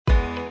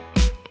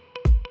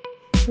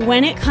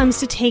When it comes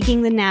to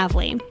taking the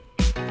NAVLE,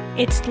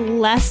 it's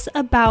less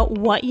about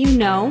what you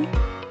know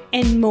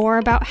and more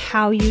about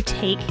how you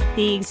take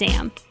the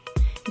exam.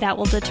 That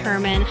will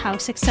determine how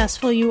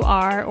successful you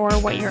are or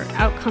what your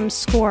outcome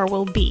score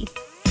will be.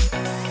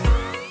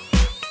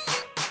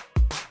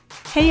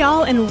 Hey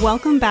y'all, and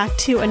welcome back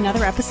to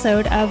another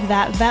episode of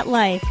That Vet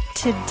Life.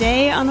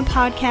 Today on the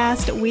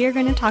podcast, we are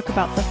going to talk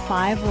about the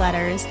 5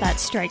 letters that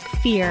strike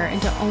fear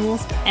into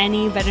almost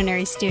any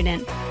veterinary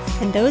student.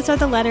 And those are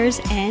the letters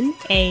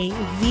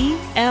NAVLE.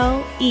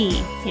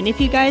 And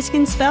if you guys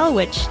can spell,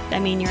 which, I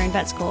mean, you're in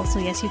vet school, so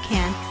yes, you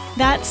can,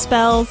 that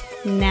spells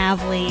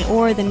NAVLE,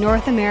 or the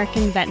North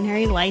American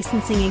Veterinary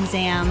Licensing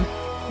Exam.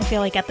 I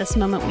feel like at this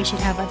moment we should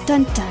have a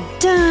dun dun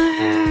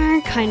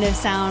dun kind of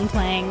sound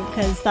playing,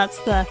 because that's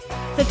the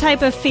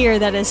type of fear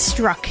that is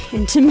struck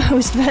into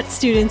most vet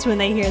students when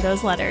they hear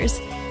those letters.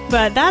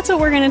 But that's what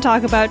we're going to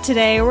talk about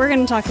today. We're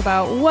going to talk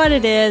about what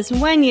it is,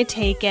 when you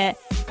take it,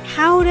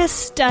 how to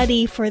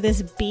study for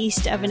this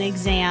beast of an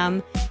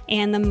exam,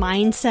 and the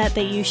mindset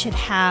that you should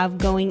have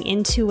going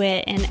into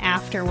it and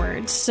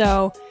afterwards.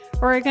 So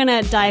we're going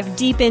to dive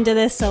deep into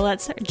this, so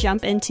let's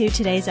jump into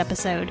today's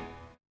episode.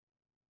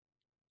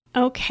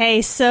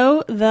 Okay,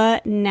 so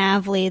the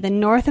NAVLE, the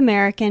North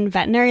American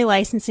Veterinary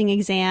Licensing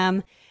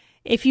Exam.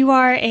 If you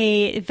are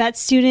a vet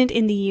student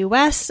in the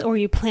U.S. or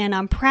you plan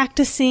on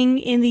practicing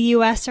in the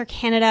U.S. or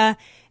Canada,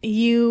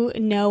 you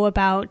know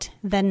about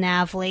the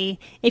NAVLE.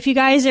 If you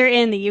guys are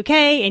in the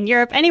U.K., in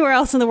Europe, anywhere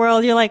else in the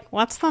world, you're like,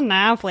 what's the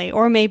NAVLE?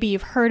 Or maybe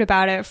you've heard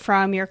about it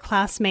from your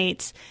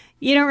classmates.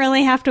 You don't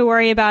really have to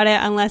worry about it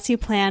unless you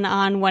plan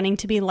on wanting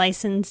to be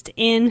licensed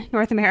in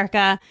North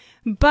America.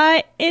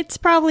 But it's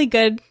probably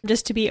good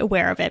just to be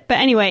aware of it. But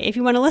anyway, if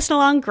you want to listen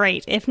along,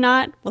 great. If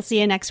not, we'll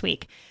see you next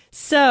week.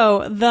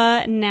 So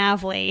the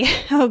NAVLE,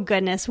 oh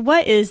goodness,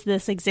 what is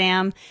this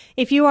exam?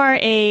 If you are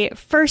a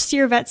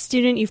first-year vet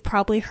student, you've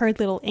probably heard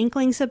little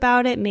inklings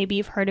about it. Maybe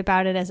you've heard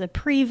about it as a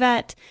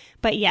pre-vet.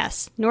 But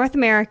yes, North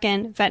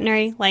American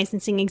Veterinary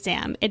Licensing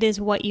Exam. It is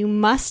what you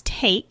must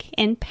take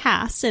and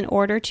pass in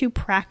order to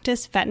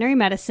practice veterinary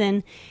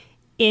medicine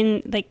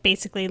in,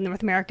 basically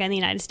North America and the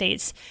United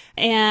States.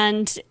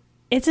 And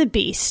it's a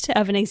beast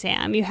of an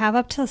exam. You have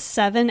up to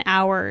 7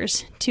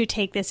 hours to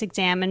take this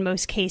exam in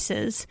most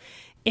cases.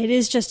 It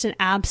is just an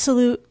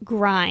absolute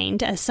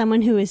grind. As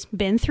someone who has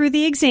been through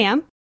the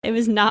exam, it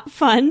was not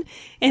fun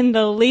in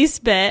the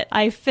least bit.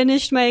 I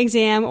finished my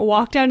exam,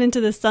 walked out into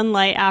the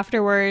sunlight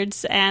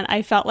afterwards, and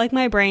I felt like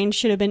my brain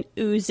should have been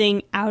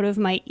oozing out of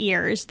my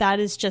ears. That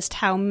is just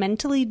how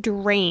mentally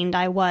drained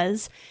I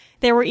was.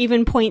 There were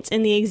even points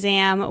in the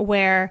exam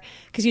where,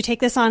 because you take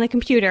this on a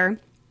computer,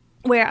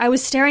 where I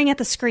was staring at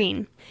the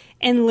screen.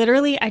 And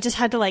literally, I just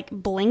had to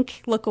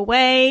blink, look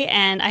away,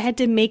 and I had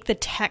to make the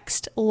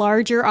text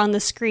larger on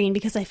the screen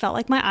because I felt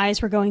like my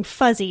eyes were going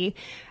fuzzy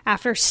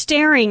after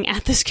staring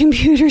at this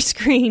computer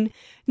screen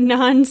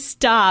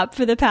nonstop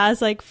for the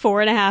past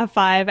 4.5,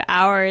 5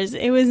 hours.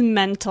 It was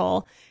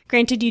mental.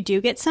 Granted, you do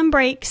get some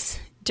breaks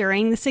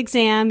during this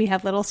exam. You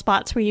have little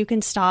spots where you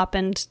can stop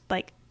and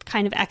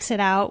kind of exit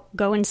out,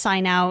 go and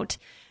sign out.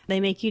 They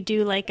make you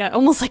do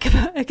almost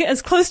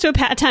as close to a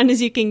pat down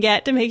as you can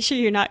get to make sure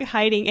you're not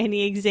hiding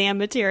any exam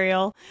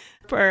material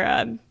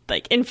or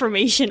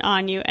information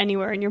on you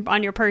anywhere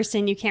on your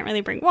person. You can't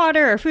really bring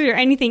water or food or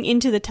anything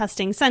into the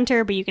testing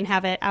center, but you can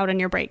have it out on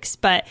your breaks.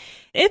 But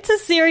it's a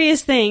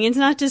serious thing. It's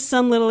not just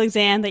some little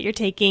exam that you're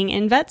taking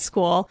in vet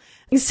school.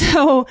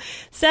 So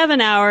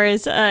 7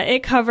 hours,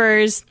 it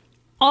covers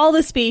all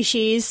the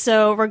species.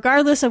 So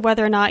regardless of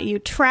whether or not you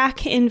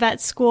track in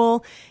vet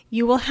school,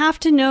 you will have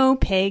to know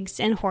pigs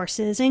and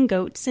horses and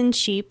goats and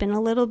sheep and a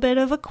little bit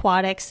of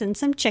aquatics and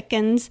some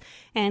chickens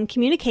and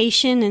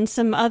communication and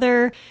some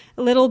other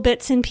little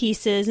bits and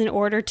pieces in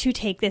order to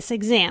take this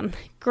exam.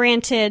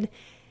 Granted,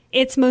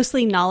 it's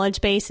mostly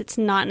knowledge-based. It's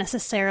not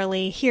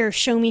necessarily, here,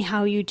 show me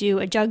how you do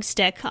a jug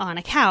stick on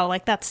a cow.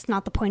 That's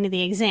not the point of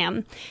the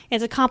exam.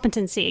 It's a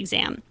competency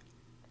exam.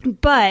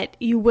 But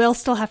you will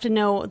still have to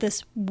know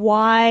this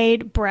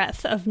wide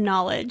breadth of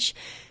knowledge,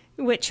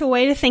 which a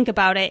way to think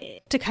about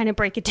it, to kind of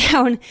break it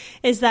down,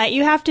 is that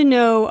you have to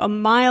know a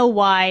mile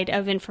wide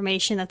of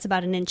information that's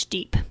about an inch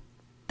deep.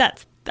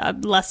 That's a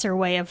lesser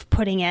way of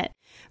putting it.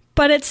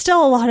 But it's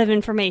still a lot of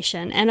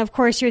information. And of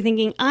course, you're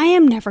thinking, I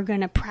am never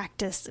going to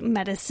practice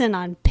medicine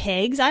on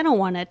pigs. I don't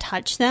want to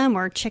touch them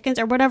or chickens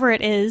or whatever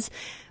it is.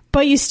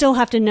 But you still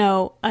have to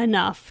know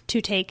enough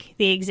to take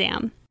the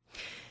exam.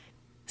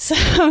 So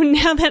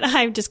now that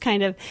I've just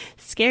kind of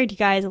scared you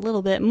guys a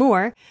little bit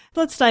more,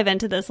 let's dive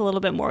into this a little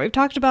bit more. We've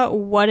talked about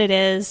what it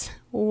is,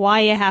 why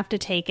you have to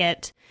take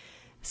it.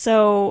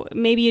 So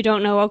maybe you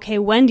don't know, okay,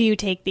 when do you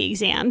take the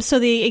exam? So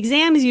the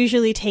exam is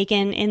usually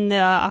taken in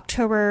the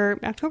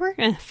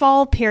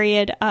fall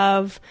period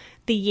of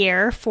the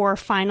year for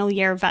final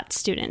year vet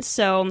students.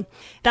 So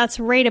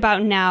that's right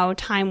about now,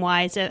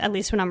 time-wise, at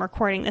least when I'm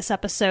recording this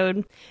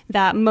episode,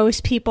 that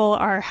most people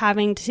are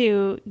having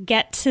to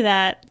get to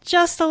that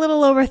just a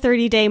little over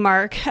 30-day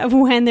mark of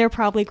when they're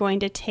probably going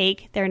to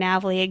take their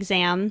NAVLE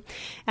exam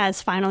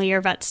as final year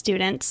vet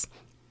students.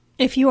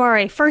 If you are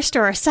a first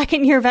or a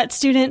second year vet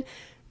student,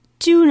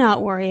 do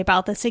not worry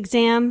about this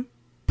exam.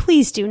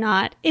 Please do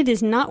not. It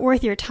is not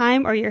worth your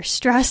time or your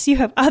stress. You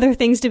have other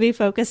things to be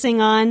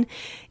focusing on.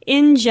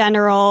 In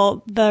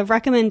general, the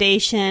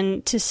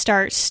recommendation to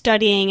start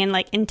studying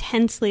and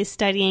intensely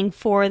studying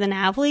for the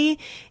NAVLE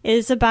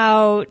is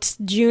about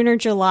June or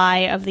July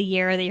of the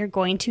year that you're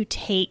going to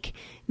take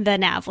the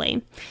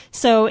NAVLE.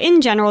 So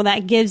in general,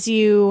 that gives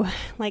you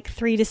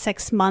 3 to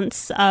 6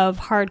 months of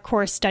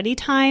hardcore study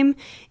time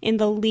in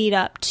the lead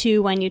up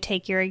to when you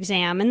take your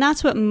exam. And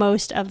that's what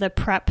most of the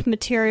prep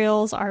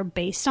materials are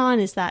based on,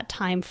 is that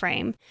time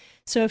frame.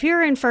 So if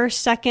you're in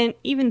first, second,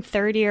 even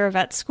third year of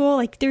vet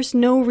school, there's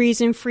no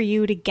reason for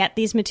you to get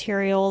these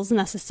materials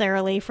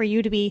necessarily for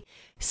you to be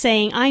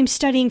saying, I'm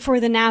studying for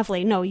the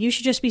NAVLE. No, you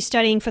should just be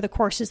studying for the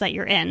courses that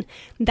you're in.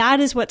 That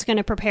is what's going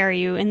to prepare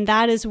you, and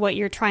that is what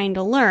you're trying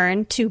to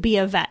learn to be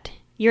a vet.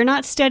 You're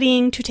not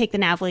studying to take the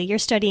NAVLE, you're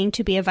studying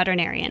to be a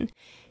veterinarian.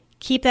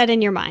 Keep that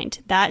in your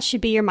mind. That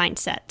should be your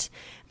mindset.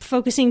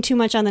 Focusing too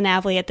much on the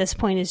NAVLE at this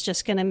point is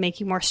just going to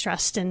make you more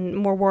stressed and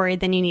more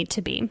worried than you need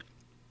to be.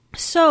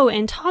 So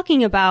in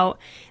talking about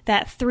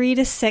that 3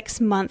 to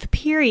 6 month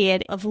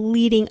period of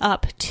leading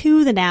up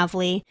to the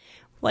NAVLE,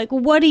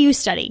 what do you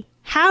study?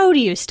 How do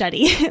you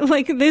study?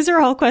 These are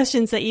all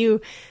questions that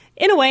you,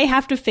 in a way,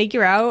 have to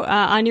figure out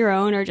on your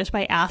own or just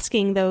by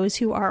asking those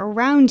who are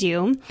around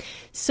you.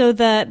 So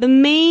the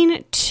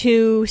main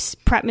two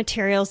prep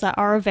materials that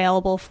are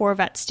available for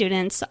vet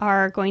students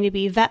are going to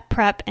be Vet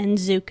Prep and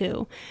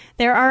Zuku.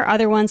 There are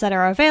other ones that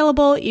are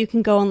available. You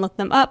can go and look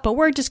them up, but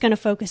we're just going to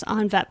focus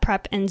on Vet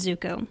Prep and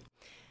Zuku.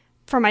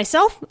 For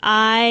myself,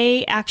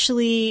 I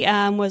actually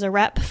was a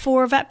rep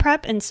for Vet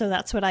Prep, and so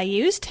that's what I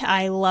used.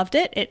 I loved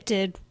it. It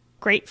did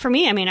great for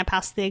me. I mean, I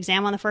passed the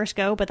exam on the first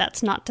go, but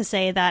that's not to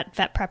say that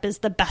Vet Prep is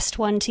the best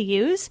one to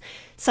use.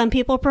 Some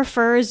people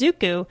prefer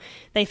Zuku.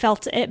 They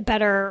felt it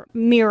better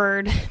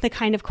mirrored the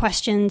kind of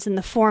questions and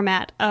the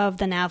format of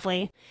the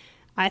NAVLE.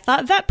 I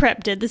thought Vet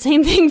Prep did the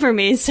same thing for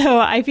me, so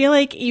I feel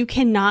like you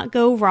cannot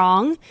go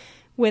wrong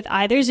with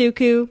either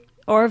Zuku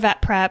or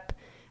Vet Prep.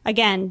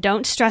 Again,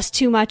 don't stress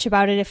too much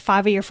about it if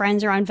 5 of your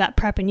friends are on Vet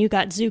Prep and you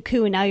got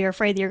Zuku and now you're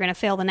afraid that you're going to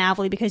fail the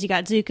NAVLE because you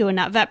got Zuku and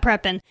not Vet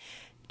Prep, and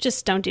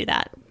just don't do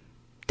that.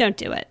 Don't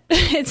do it.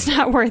 It's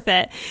not worth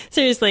it.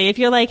 Seriously, if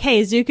you're like,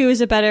 hey, Zuku is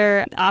a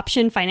better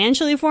option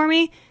financially for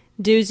me,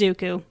 do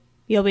Zuku.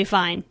 You'll be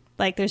fine.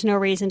 There's no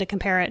reason to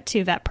compare it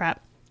to Vet Prep,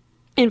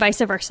 and vice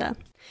versa.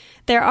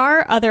 There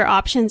are other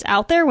options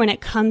out there when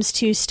it comes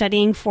to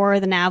studying for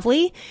the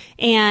NAVLE,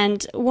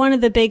 and one of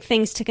the big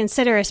things to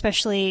consider,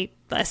 especially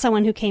as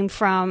someone who came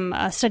from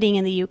studying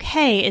in the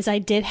UK, is I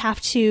did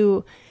have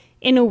to,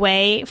 in a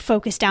way,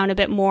 focus down a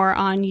bit more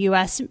on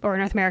US or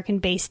North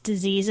American-based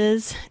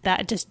diseases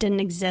that just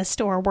didn't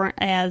exist or weren't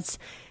as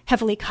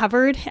heavily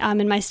covered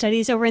in my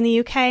studies over in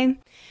the UK.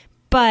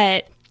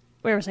 But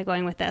where was I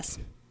going with this?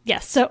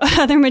 Yes, so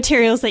other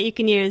materials that you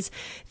can use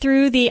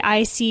through the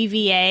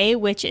ICVA,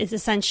 which is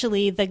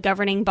essentially the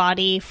governing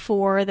body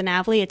for the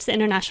NAVLE. It's the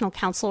International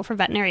Council for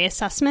Veterinary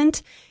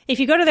Assessment. If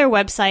you go to their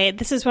website,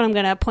 this is what I'm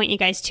going to point you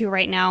guys to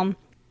right now.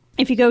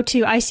 If you go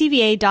to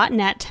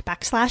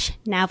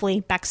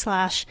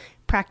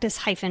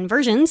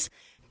icva.net/NAVLE/practice-versions,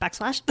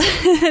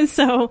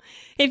 so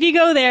if you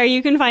go there,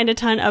 you can find a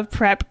ton of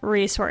prep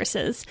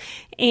resources.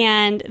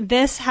 And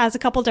this has a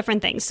couple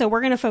different things. So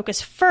we're going to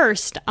focus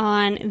first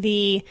on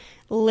the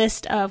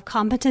list of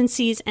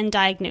competencies and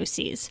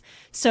diagnoses.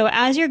 So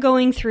as you're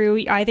going through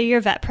either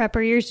your Vet Prep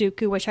or your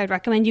Zuku, which I'd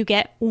recommend you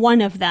get one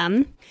of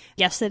them.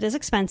 Yes, it is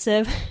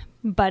expensive,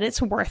 but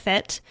it's worth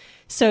it.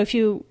 So if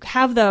you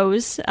have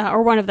those,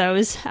 or one of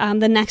those,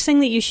 the next thing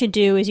that you should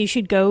do is you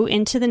should go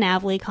into the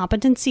NAVLE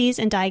Competencies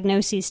and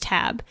Diagnoses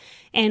tab.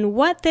 And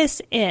what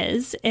this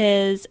is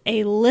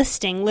a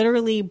listing,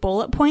 literally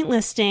bullet point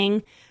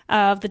listing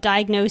of the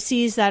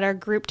diagnoses that are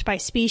grouped by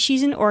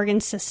species and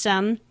organ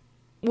system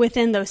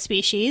within those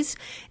species.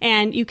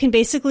 And you can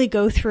basically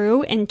go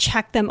through and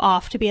check them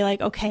off to be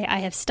like, okay, I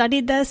have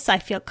studied this. I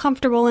feel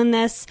comfortable in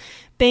this.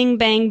 Bing,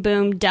 bang,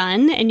 boom,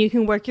 done. And you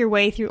can work your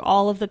way through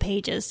all of the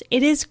pages.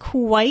 It is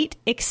quite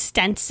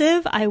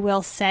extensive, I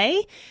will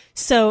say.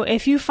 So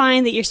if you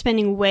find that you're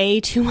spending way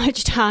too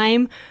much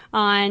time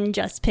on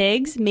just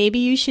pigs, maybe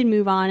you should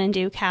move on and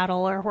do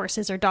cattle or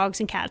horses or dogs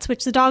and cats,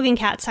 which the dog and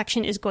cat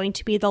section is going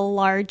to be the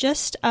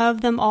largest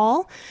of them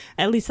all.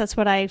 At least that's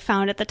what I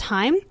found at the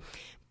time.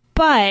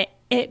 But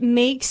it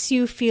makes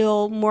you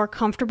feel more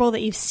comfortable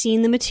that you've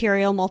seen the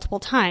material multiple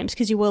times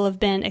because you will have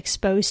been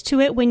exposed to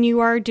it when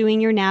you are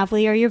doing your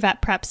NAVLE or your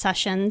Vet Prep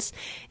sessions.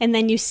 And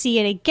then you see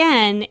it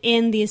again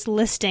in these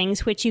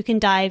listings, which you can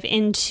dive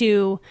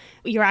into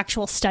your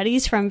actual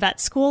studies from vet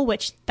school,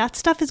 which that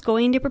stuff is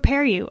going to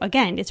prepare you.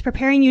 Again, it's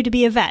preparing you to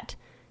be a vet.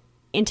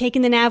 And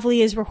taking the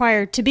NAVLE is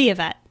required to be a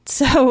vet.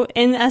 So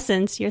in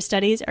essence, your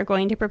studies are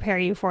going to prepare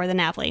you for the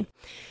NAVLE.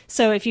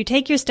 So if you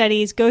take your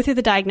studies, go through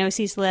the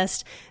diagnoses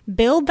list,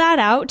 build that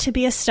out to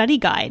be a study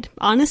guide.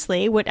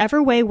 Honestly,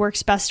 whatever way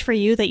works best for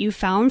you that you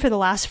found for the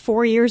last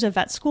 4 years of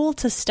vet school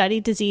to study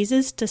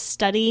diseases, to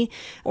study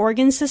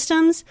organ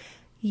systems,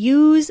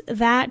 use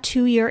that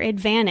to your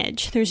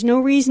advantage. There's no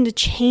reason to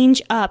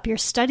change up your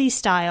study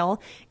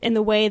style in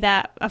the way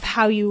that of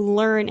how you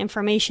learn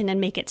information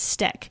and make it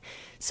stick.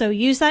 So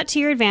use that to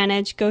your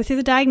advantage. Go through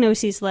the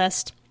diagnoses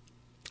list.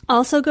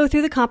 Also go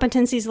through the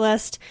competencies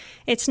list.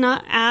 It's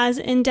not as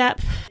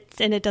in-depth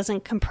and it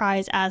doesn't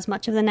comprise as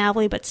much of the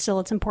NAVLE, but still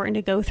it's important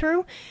to go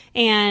through.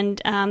 And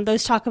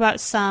those talk about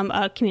some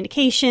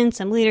communication,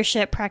 some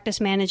leadership, practice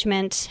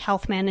management,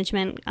 health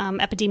management,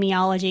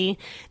 epidemiology,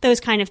 those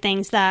kind of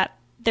things that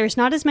there's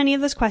not as many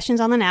of those questions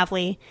on the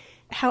NAVLE.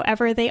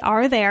 However, they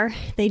are there.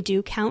 They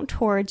do count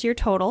towards your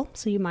total,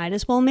 so you might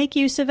as well make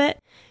use of it.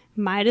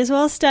 Might as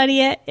well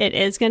study it. It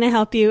is going to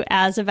help you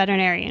as a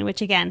veterinarian,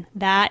 which again,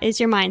 that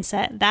is your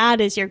mindset. That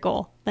is your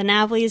goal. The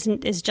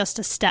NAVLE is just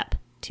a step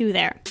to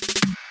there.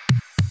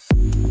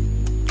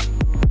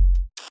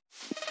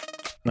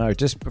 Now,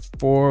 just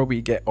before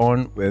we get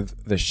on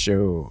with the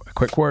show, a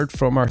quick word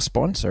from our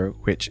sponsor,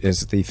 which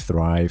is the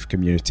Thrive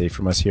community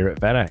from us here at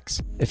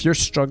VetX. If you're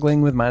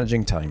struggling with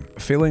managing time,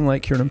 feeling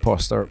like you're an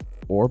imposter,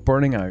 or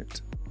burning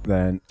out,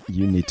 then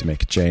you need to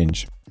make a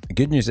change. The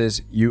good news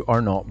is you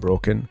are not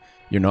broken.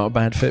 You're not a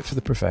bad fit for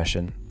the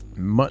profession.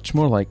 Much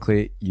more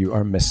likely, you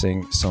are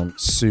missing some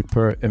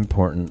super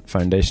important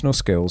foundational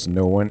skills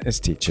no one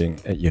is teaching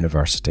at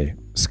university.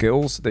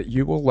 Skills that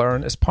you will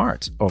learn as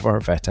part of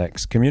our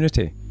VetX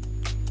community.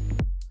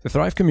 The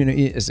Thrive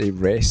community is a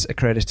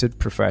RACE-accredited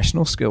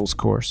professional skills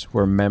course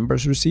where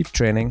members receive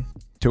training,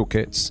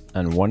 toolkits,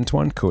 and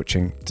one-to-one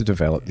coaching to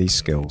develop these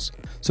skills.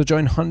 So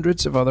join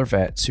hundreds of other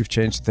vets who've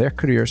changed their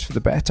careers for the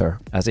better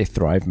as a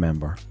Thrive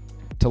member.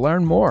 To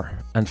learn more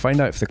and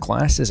find out if the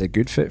class is a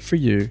good fit for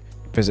you,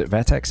 visit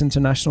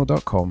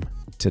vetxinternational.com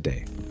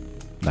today.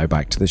 Now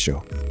back to the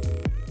show.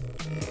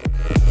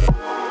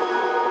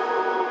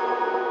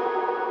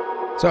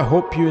 So I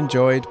hope you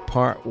enjoyed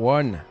part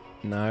 1.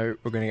 Now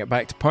we're going to get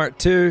back to part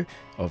 2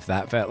 of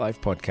That Vet Life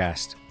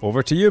podcast.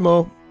 Over to you,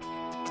 Mo.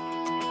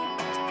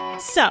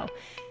 So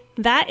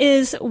that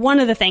is one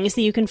of the things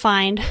that you can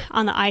find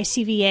on the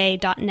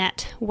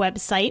icva.net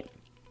website.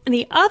 And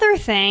the other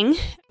thing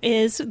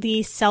is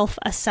the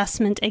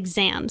self-assessment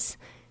exams.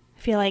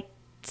 I feel like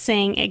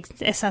saying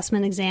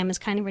assessment exam is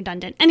kind of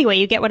redundant. Anyway,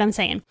 you get what I'm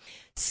saying.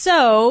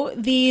 So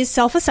these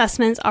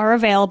self-assessments are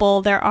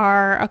available. There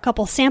are a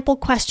couple sample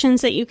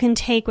questions that you can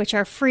take, which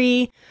are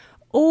free.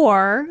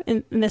 Or,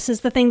 and this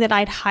is the thing that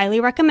I'd highly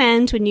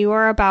recommend when you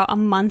are about a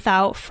month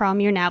out from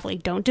your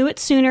NAVLE. Don't do it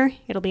sooner.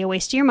 It'll be a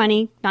waste of your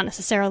money. Not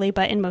necessarily,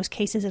 but in most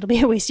cases, it'll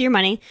be a waste of your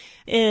money.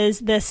 Is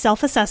the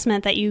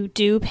self-assessment that you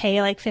do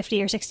pay like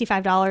 $50 or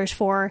 $65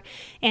 for.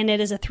 And it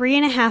is a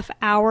 3.5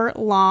 hour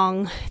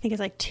long, I think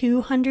it's like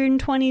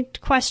 220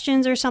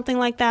 questions or something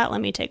like that. Let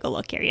me take a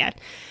look here yet.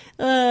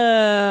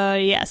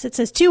 Yes, it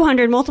says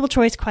 200 multiple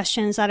choice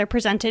questions that are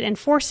presented in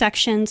 4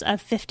 sections of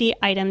 50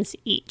 items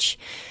each.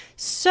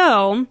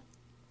 So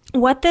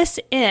what this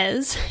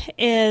is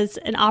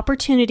an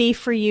opportunity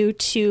for you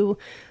to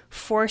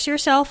force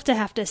yourself to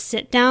have to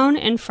sit down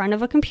in front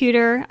of a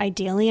computer,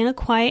 ideally in a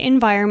quiet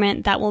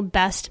environment that will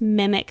best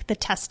mimic the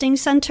testing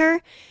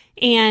center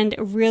and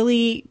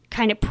really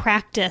kind of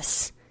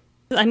practice.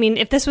 I mean,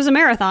 if this was a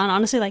marathon,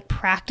 honestly, like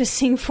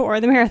practicing for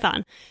the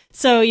marathon.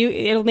 So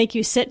it'll make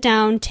you sit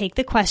down, take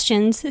the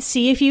questions,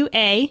 see if you,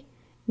 A,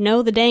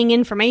 know the dang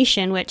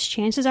information, which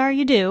chances are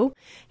you do.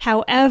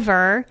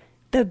 However,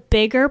 the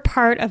bigger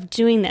part of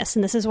doing this,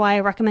 and this is why I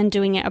recommend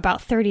doing it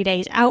about 30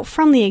 days out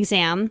from the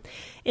exam,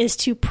 is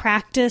to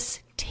practice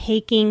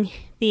taking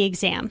the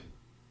exam.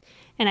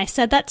 And I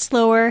said that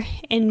slower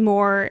and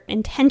more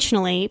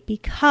intentionally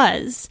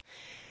because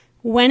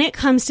when it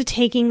comes to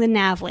taking the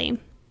NAVLE,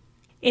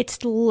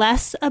 it's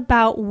less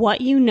about what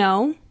you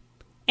know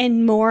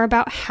and more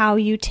about how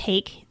you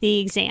take the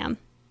exam.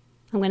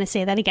 I'm going to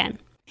say that again.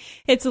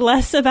 It's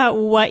less about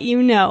what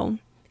you know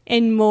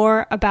and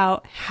more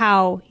about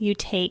how you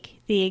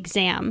take the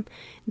exam.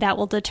 That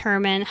will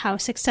determine how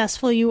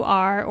successful you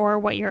are or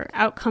what your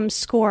outcome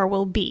score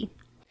will be.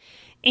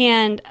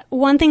 And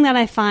one thing that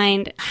I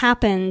find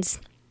happens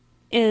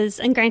is,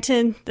 and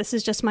granted, this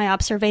is just my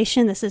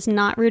observation, this is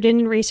not rooted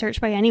in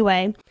research by any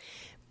way,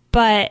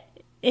 but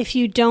if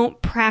you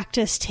don't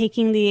practice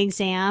taking the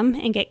exam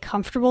and get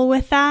comfortable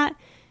with that,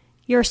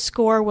 your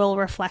score will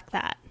reflect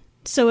that.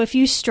 So if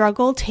you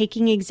struggle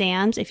taking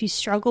exams, if you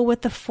struggle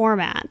with the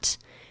format,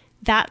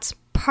 that's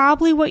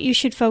probably what you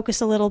should focus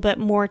a little bit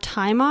more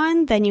time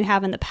on than you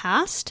have in the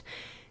past,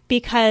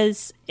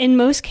 because in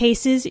most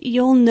cases,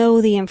 you'll know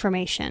the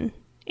information.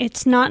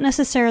 It's not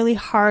necessarily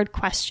hard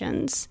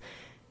questions.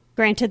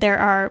 Granted, there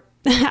are,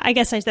 I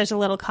guess there's a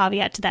little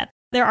caveat to that.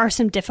 There are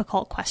some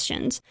difficult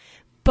questions,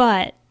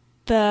 but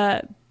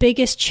the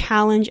biggest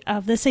challenge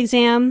of this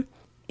exam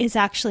is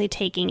actually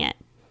taking it.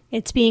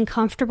 It's being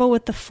comfortable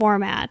with the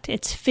format.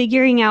 It's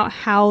figuring out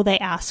how they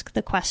ask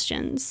the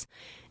questions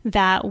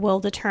that will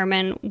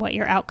determine what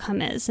your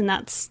outcome is. And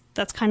that's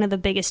kind of the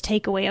biggest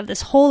takeaway of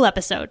this whole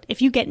episode.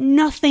 If you get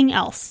nothing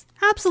else,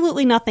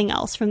 absolutely nothing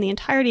else from the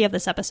entirety of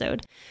this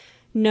episode,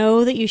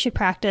 know that you should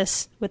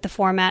practice with the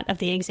format of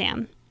the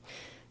exam.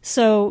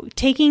 So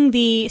taking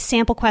the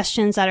sample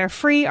questions that are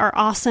free are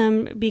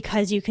awesome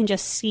because you can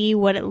just see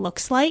what it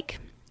looks like.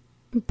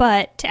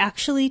 But to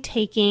actually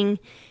taking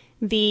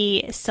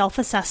the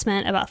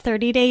self-assessment about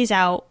 30 days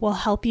out will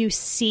help you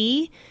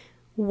see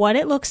what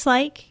it looks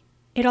like.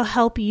 It'll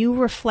help you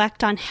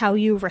reflect on how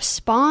you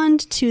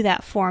respond to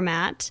that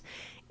format.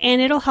 And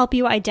it'll help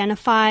you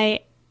identify,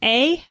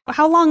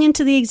 how long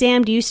into the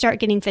exam do you start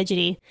getting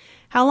fidgety?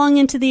 How long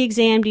into the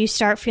exam do you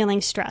start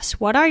feeling stressed?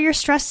 What are your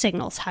stress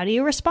signals? How do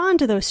you respond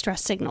to those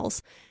stress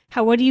signals?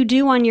 What do you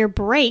do on your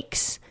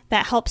breaks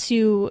that helps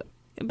you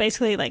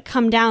basically like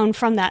come down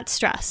from that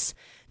stress?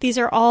 These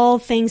are all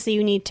things that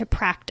you need to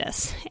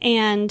practice.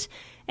 And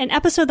an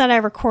episode that I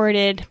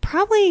recorded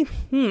probably,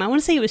 I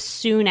want to say it was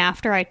soon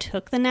after I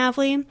took the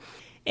NAVLE.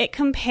 It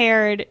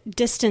compared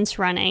distance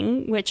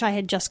running, which I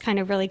had just kind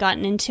of really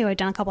gotten into. I'd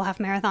done a couple half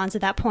marathons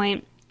at that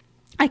point.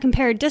 I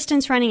compared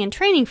distance running and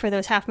training for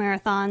those half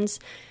marathons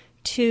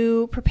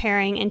to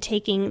preparing and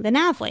taking the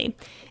NAVLE.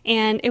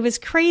 And it was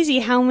crazy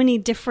how many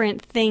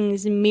different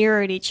things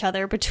mirrored each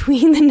other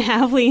between the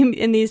NAVLE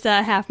and these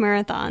half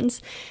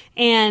marathons.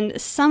 And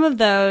some of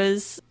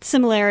those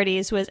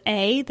similarities was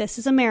this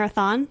is a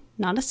marathon,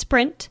 not a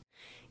sprint.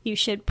 You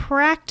should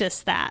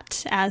practice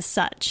that as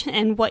such.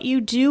 And what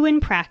you do in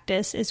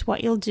practice is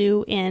what you'll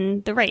do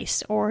in the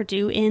race or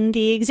do in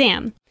the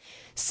exam.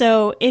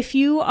 So if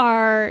you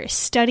are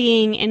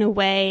studying in a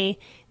way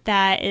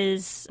that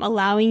is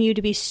allowing you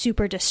to be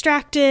super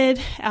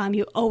distracted,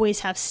 you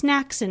always have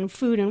snacks and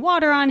food and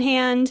water on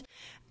hand,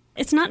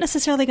 it's not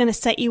necessarily going to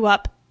set you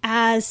up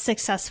as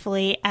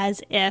successfully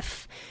as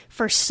if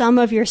for some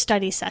of your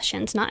study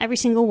sessions, not every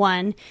single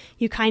one,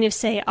 you kind of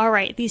say, all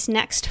right, these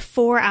next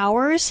 4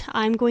 hours,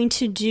 I'm going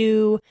to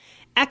do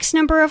X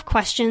number of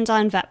questions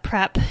on vet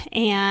prep,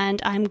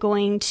 and I'm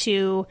going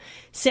to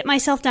sit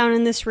myself down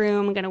in this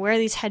room. I'm going to wear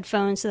these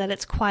headphones so that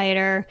it's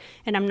quieter,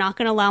 and I'm not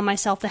going to allow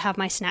myself to have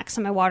my snacks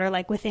and my water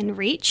like within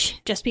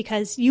reach, just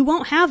because you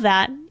won't have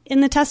that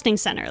in the testing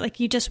center. Like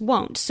you just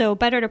won't. So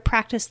better to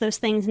practice those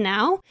things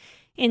now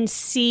and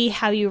see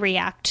how you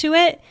react to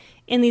it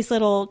in these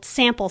little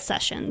sample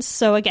sessions.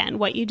 So again,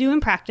 what you do in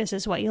practice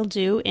is what you'll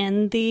do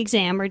in the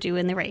exam or do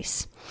in the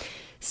race.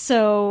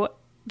 So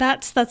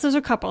those are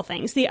a couple of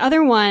things. The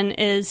other one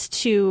is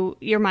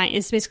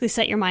basically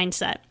set your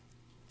mindset.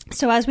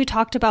 So as we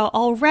talked about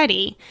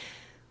already,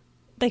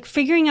 like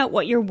figuring out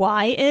what your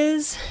why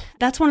is,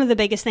 that's one of the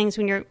biggest things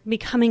when you're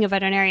becoming a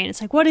veterinarian. It's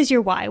like, what is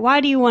your why?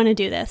 Why do you want to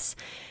do this?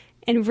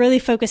 And really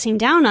focusing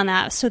down on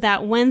that so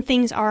that when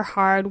things are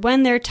hard,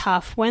 when they're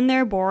tough, when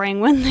they're boring,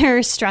 when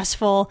they're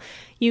stressful,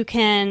 you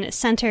can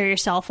center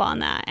yourself on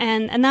that.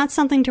 And that's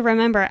something to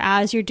remember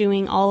as you're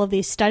doing all of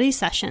these study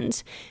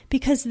sessions,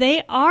 because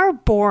they are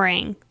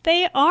boring.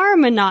 They are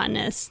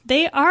monotonous.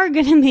 They are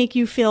going to make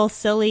you feel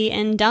silly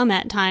and dumb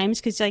at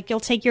times, because like you'll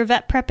take your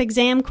vet prep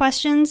exam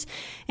questions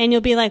and you'll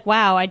be like,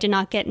 wow, I did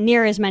not get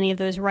near as many of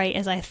those right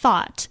as I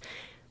thought.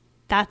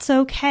 That's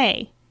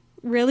okay.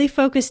 Really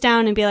focus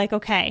down and be like,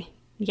 okay,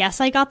 yes,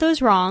 I got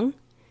those wrong.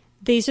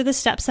 These are the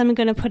steps I'm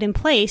going to put in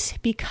place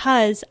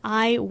because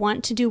I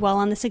want to do well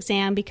on this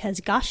exam, because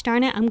gosh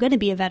darn it, I'm going to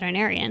be a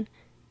veterinarian.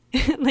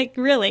 Like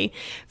really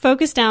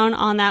focus down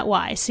on that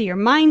why. So your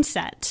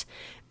mindset,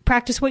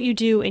 practice what you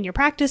do in your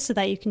practice so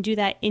that you can do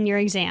that in your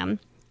exam.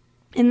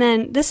 And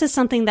then this is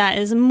something that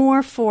is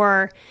more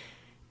for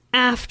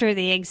after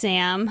the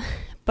exam,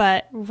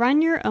 but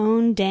run your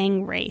own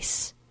dang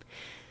race.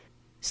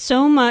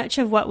 So much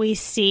of what we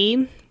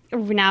see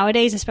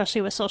nowadays, especially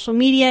with social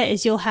media,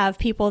 is you'll have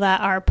people that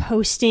are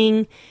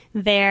posting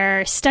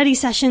their study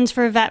sessions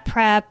for vet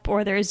prep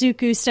or their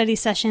Zuku study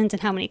sessions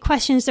and how many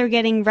questions they're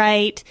getting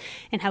right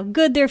and how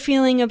good they're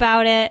feeling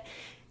about it.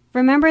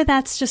 Remember,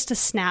 that's just a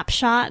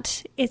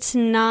snapshot. It's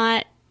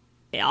not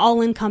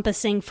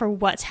all-encompassing for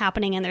what's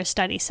happening in their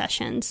study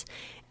sessions.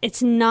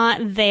 It's not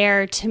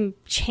there to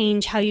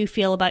change how you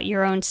feel about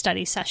your own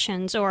study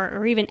sessions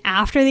or even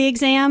after the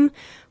exam.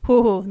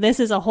 Ooh, this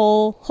is a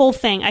whole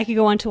thing. I could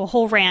go into a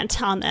whole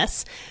rant on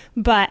this.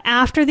 But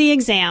after the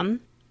exam,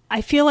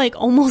 I feel like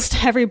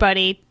almost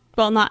everybody,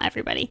 well, not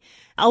everybody,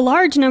 a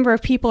large number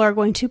of people are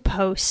going to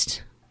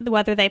post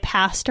whether they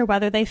passed or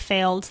whether they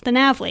failed the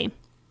NAVLE.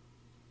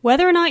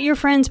 Whether or not your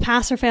friends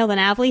pass or fail the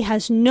NAVLE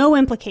has no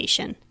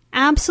implication,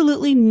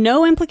 absolutely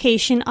no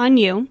implication on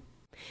you.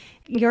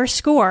 Your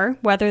score,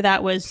 whether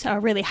that was a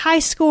really high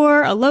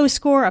score, a low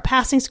score, a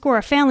passing score,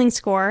 a failing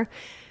score,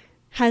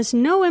 has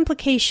no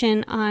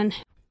implication on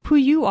who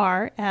you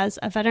are as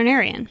a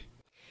veterinarian.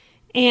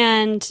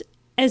 And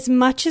as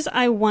much as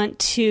I want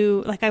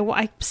to, like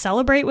I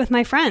celebrate with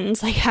my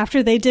friends, like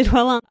after they did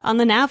well on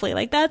the NAVLE,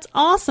 like that's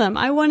awesome.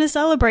 I want to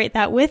celebrate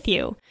that with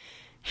you.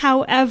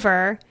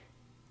 However,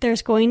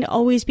 there's going to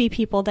always be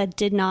people that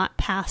did not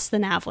pass the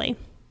NAVLE.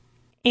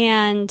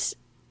 And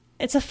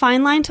it's a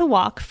fine line to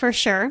walk for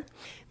sure.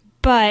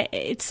 But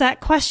it's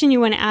that question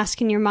you want to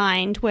ask in your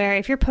mind where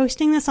if you're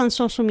posting this on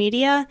social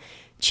media,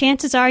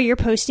 chances are you're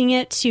posting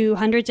it to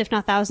hundreds, if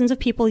not thousands of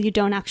people you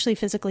don't actually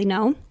physically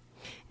know.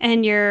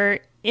 And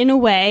you're in a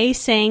way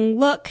saying,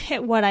 look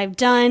at what I've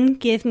done,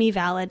 give me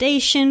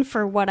validation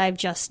for what I've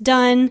just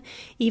done,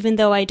 even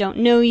though I don't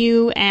know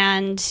you,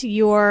 and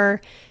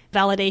your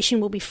validation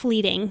will be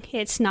fleeting.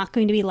 It's not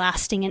going to be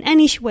lasting in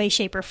any way,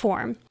 shape, or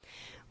form.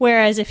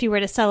 Whereas if you were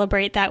to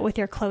celebrate that with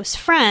your close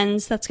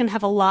friends, that's going to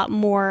have a lot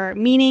more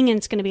meaning and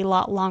it's going to be a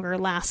lot longer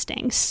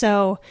lasting.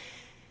 So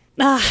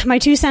my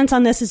 2 cents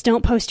on this is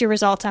don't post your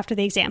results after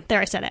the exam.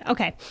 There, I said it.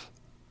 Okay.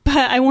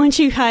 But I want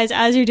you guys,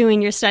 as you're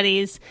doing your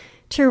studies,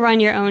 to run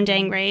your own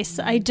dang race.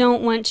 I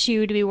don't want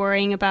you to be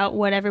worrying about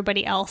what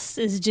everybody else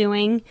is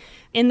doing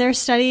in their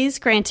studies.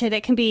 Granted,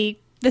 it can be,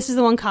 this is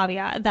the one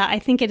caveat, that I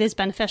think it is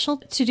beneficial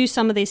to do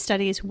some of these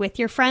studies with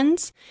your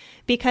friends,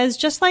 because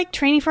just like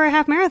training for a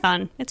half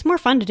marathon, it's more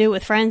fun to do it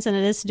with friends than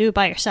it is to do it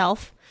by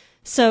yourself.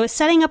 So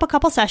setting up a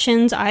couple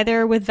sessions,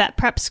 either with vet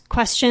preps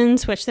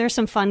questions, which there's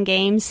some fun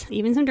games,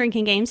 even some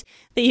drinking games,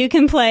 that you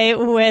can play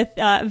with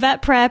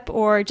vet prep,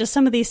 or just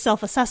some of these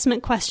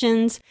self-assessment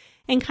questions,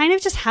 and kind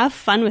of just have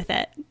fun with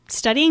it.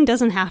 Studying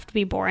doesn't have to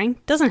be boring,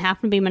 doesn't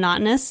have to be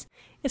monotonous.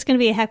 It's going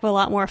to be a heck of a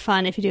lot more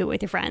fun if you do it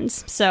with your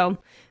friends. So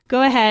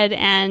go ahead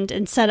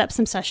and set up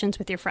some sessions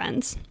with your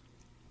friends.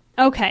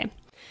 Okay,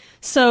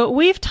 so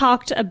we've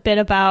talked a bit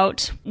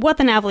about what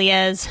the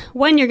NAVLE is,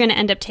 when you're going to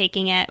end up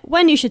taking it,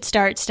 when you should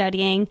start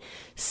studying,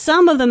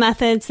 some of the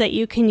methods that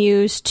you can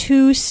use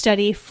to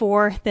study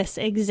for this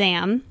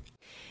exam.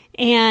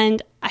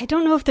 And I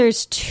don't know if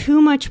there's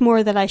too much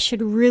more that I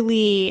should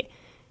really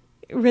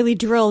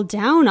drill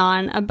down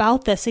on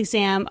about this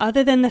exam,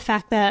 other than the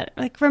fact that,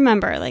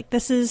 remember,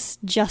 this is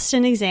just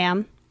an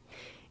exam.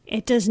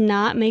 It does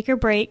not make or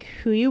break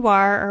who you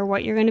are or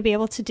what you're going to be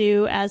able to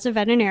do as a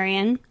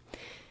veterinarian.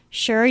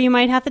 Sure, you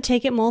might have to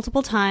take it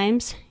multiple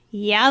times.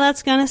 Yeah,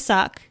 that's going to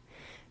suck.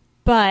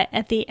 But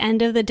at the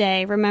end of the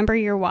day, remember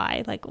your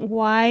why.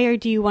 Why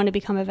do you want to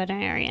become a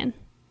veterinarian?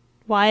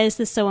 Why is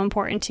this so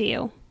important to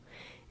you?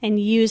 And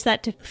use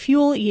that to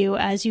fuel you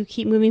as you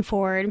keep moving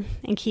forward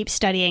and keep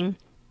studying.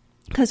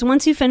 Because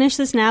once you finish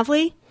this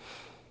NAVLE,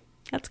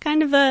 that's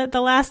kind of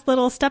the last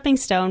little stepping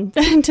stone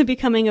to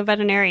becoming a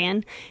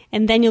veterinarian.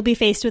 And then you'll be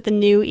faced with a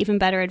new, even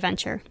better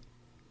adventure.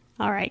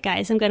 All right,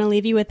 guys, I'm going to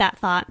leave you with that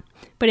thought.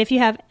 But if you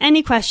have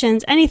any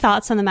questions, any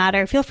thoughts on the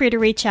matter, feel free to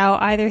reach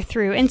out either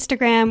through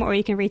Instagram, or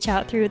you can reach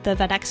out through the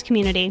VetX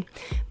community.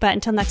 But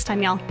until next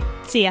time, y'all,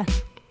 see ya.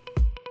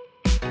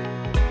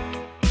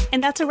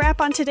 And that's a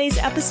wrap on today's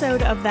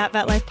episode of That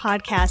Vet Life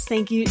podcast.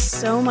 Thank you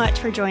so much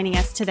for joining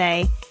us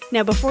today.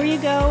 Now, before you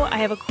go, I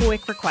have a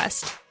quick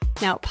request.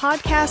 Now,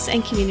 podcasts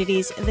and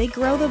communities, they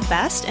grow the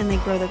best and they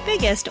grow the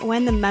biggest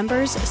when the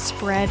members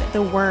spread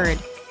the word.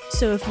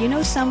 So if you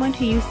know someone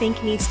who you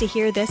think needs to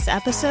hear this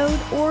episode,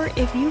 or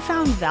if you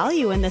found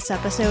value in this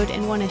episode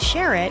and want to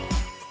share it,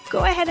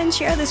 go ahead and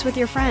share this with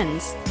your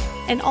friends.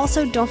 And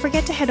also, don't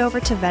forget to head over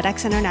to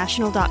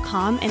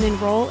vetxinternational.com and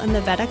enroll in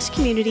the VetX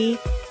community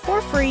for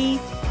free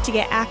to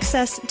get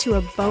access to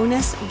a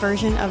bonus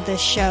version of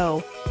this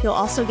show. You'll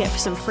also get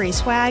some free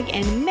swag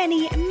and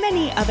many,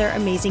 many other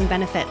amazing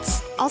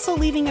benefits. Also,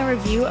 leaving a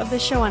review of the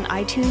show on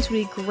iTunes would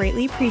be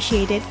greatly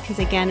appreciated, because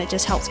again, it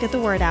just helps get the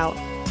word out.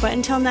 But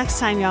until next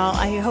time, y'all,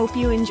 I hope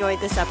you enjoyed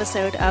this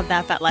episode of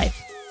That Vet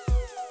Life.